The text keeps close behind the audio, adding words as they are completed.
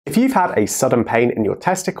If you've had a sudden pain in your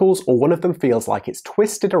testicles or one of them feels like it's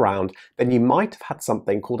twisted around, then you might have had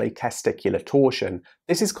something called a testicular torsion.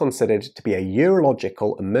 This is considered to be a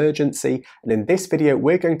urological emergency, and in this video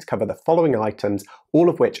we're going to cover the following items, all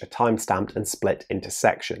of which are time-stamped and split into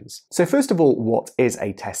sections. So first of all, what is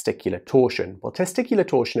a testicular torsion? Well, testicular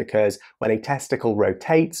torsion occurs when a testicle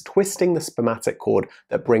rotates, twisting the spermatic cord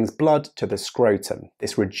that brings blood to the scrotum.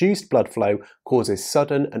 This reduced blood flow causes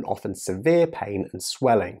sudden and often severe pain and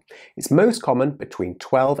swelling. It's most common between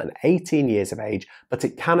 12 and 18 years of age, but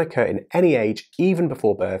it can occur in any age, even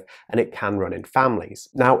before birth, and it can run in families.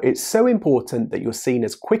 Now, it's so important that you're seen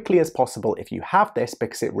as quickly as possible if you have this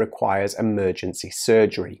because it requires emergency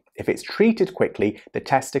surgery. If it's treated quickly, the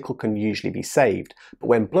testicle can usually be saved, but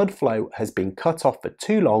when blood flow has been cut off for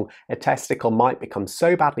too long, a testicle might become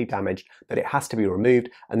so badly damaged that it has to be removed,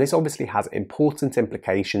 and this obviously has important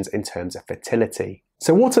implications in terms of fertility.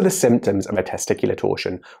 So what are the symptoms of a testicular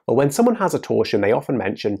torsion? Well, when someone has a torsion, they often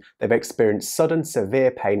mention they've experienced sudden severe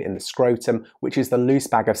pain in the scrotum, which is the loose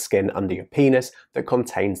bag of skin under your penis that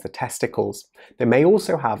contains the testicles. They may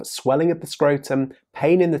also have swelling of the scrotum,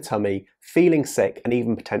 pain in the tummy, feeling sick, and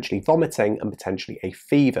even potentially vomiting and potentially a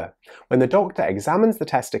fever. When the doctor examines the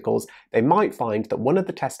testicles, they might find that one of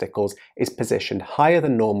the testicles is positioned higher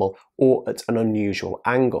than normal or at an unusual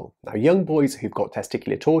angle. Now, young boys who've got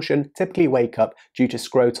testicular torsion typically wake up due to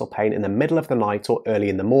scrotal pain in the middle of the night or early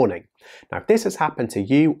in the morning. Now, if this has happened to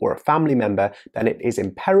you or a family member, then it is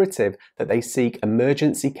imperative that they seek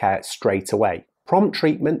emergency care straight away. Prompt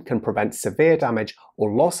treatment can prevent severe damage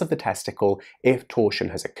or loss of the testicle if torsion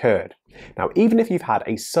has occurred. Now, even if you've had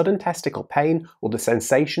a sudden testicle pain or the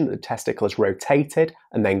sensation that the testicle has rotated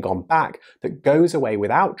and then gone back that goes away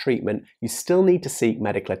without treatment, you still need to seek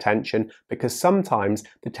medical attention because sometimes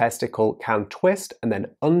the testicle can twist and then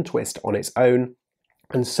untwist on its own,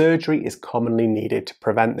 and surgery is commonly needed to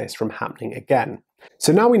prevent this from happening again.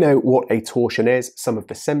 So now we know what a torsion is, some of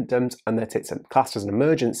the symptoms, and that it's classed as an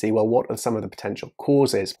emergency. Well, what are some of the potential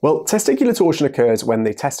causes? Well, testicular torsion occurs when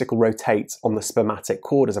the testicle rotates on the spermatic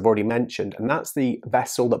cord, as I've already mentioned, and that's the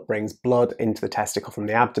vessel that brings blood into the testicle from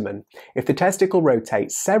the abdomen. If the testicle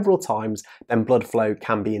rotates several times, then blood flow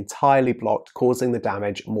can be entirely blocked, causing the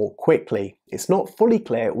damage more quickly. It's not fully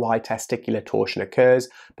clear why testicular torsion occurs,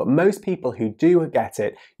 but most people who do get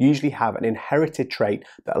it usually have an inherited trait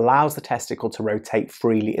that allows the testicle to rotate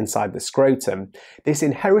freely inside the scrotum. This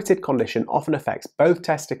inherited condition often affects both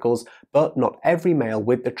testicles, but not every male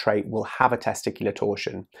with the trait will have a testicular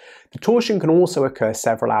torsion. The torsion can also occur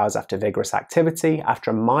several hours after vigorous activity,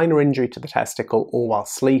 after a minor injury to the testicle, or while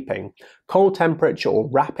sleeping. Cold temperature or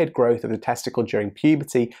rapid growth of the testicle during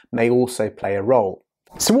puberty may also play a role.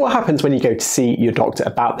 So what happens when you go to see your doctor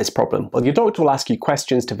about this problem? Well, your doctor will ask you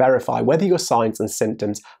questions to verify whether your signs and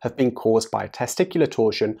symptoms have been caused by a testicular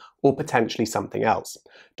torsion or potentially something else.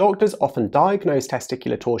 Doctors often diagnose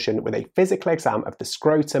testicular torsion with a physical exam of the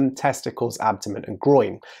scrotum, testicles, abdomen, and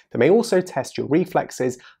groin. They may also test your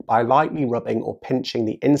reflexes by lightly rubbing or pinching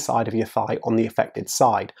the inside of your thigh on the affected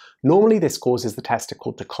side. Normally this causes the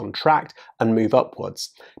testicle to contract and move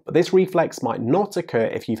upwards, but this reflex might not occur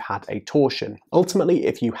if you've had a torsion. Ultimately,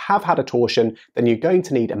 if you have had a torsion, then you're going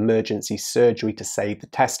to need emergency surgery to save the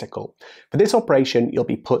testicle. For this operation, you'll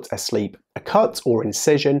be put asleep. A cut or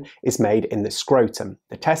incision is made in the scrotum.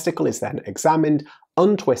 The testicle is then examined,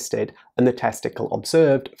 untwisted, and the testicle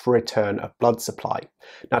observed for return of blood supply.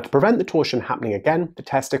 Now, to prevent the torsion happening again, the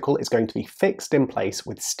testicle is going to be fixed in place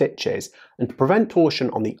with stitches, and to prevent torsion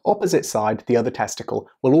on the opposite side, the other testicle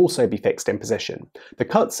will also be fixed in position. The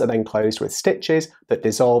cuts are then closed with stitches that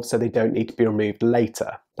dissolve so they don't need to be removed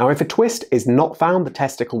later. Now, if a twist is not found, the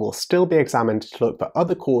testicle will still be examined to look for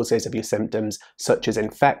other causes of your symptoms, such as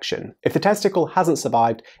infection. If the testicle hasn't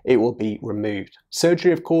survived, it will be removed.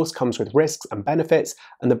 Surgery, of course, comes with risks and benefits,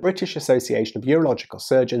 and the British Association of Urological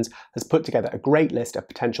Surgeons has put together a great list of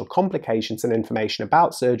potential complications and information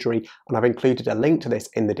about surgery, and I've included a link to this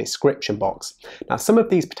in the description box. Now, some of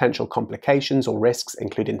these potential complications or risks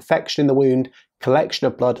include infection in the wound, collection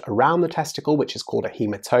of blood around the testicle, which is called a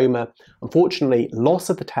hematoma. Unfortunately, loss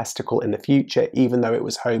of the testicle in the future, even though it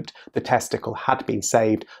was hoped the testicle had been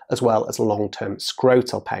saved, as well as long-term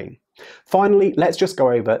scrotal pain. Finally, let's just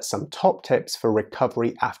go over some top tips for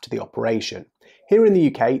recovery after the operation. Here in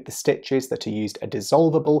the UK, the stitches that are used are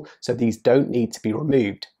dissolvable, so these don't need to be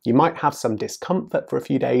removed. You might have some discomfort for a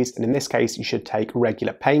few days, and in this case you should take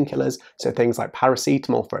regular painkillers, so things like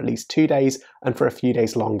paracetamol for at least 2 days and for a few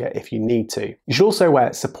days longer if you need to. You should also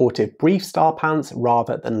wear supportive brief style pants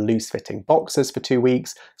rather than loose-fitting boxers for 2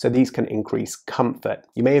 weeks, so these can increase comfort.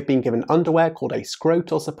 You may have been given underwear called a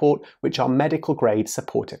scrotal support, which are medical grade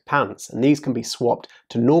supportive pants, and these can be swapped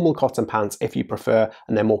to normal cotton pants if you prefer,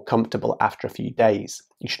 and they're more comfortable after a few days.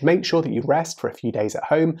 You should make sure that you rest for a few days at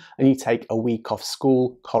home and you take a week off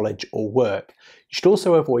school, college or work. You should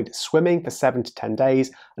also avoid swimming for 7 to 10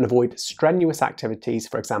 days and avoid strenuous activities,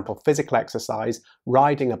 for example physical exercise,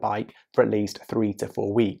 riding a bike, for at least 3 to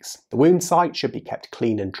 4 weeks. The wound site should be kept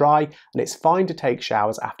clean and dry, and it's fine to take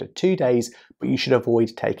showers after 2 days, but you should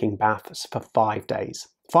avoid taking baths for 5 days.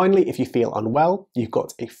 Finally, if you feel unwell, you've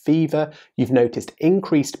got a fever, you've noticed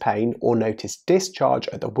increased pain or noticed discharge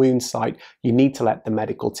at the wound site, you need to let the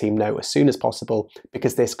medical team know as soon as possible,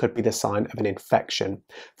 because this could be the sign of an infection.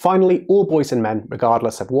 Finally, all boys and men,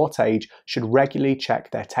 regardless of what age, should regularly check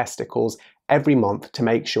their testicles every month to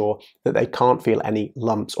make sure that they can't feel any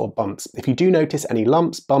lumps or bumps. If you do notice any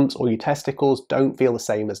lumps, bumps, or your testicles don't feel the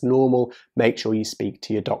same as normal, make sure you speak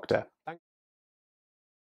to your doctor.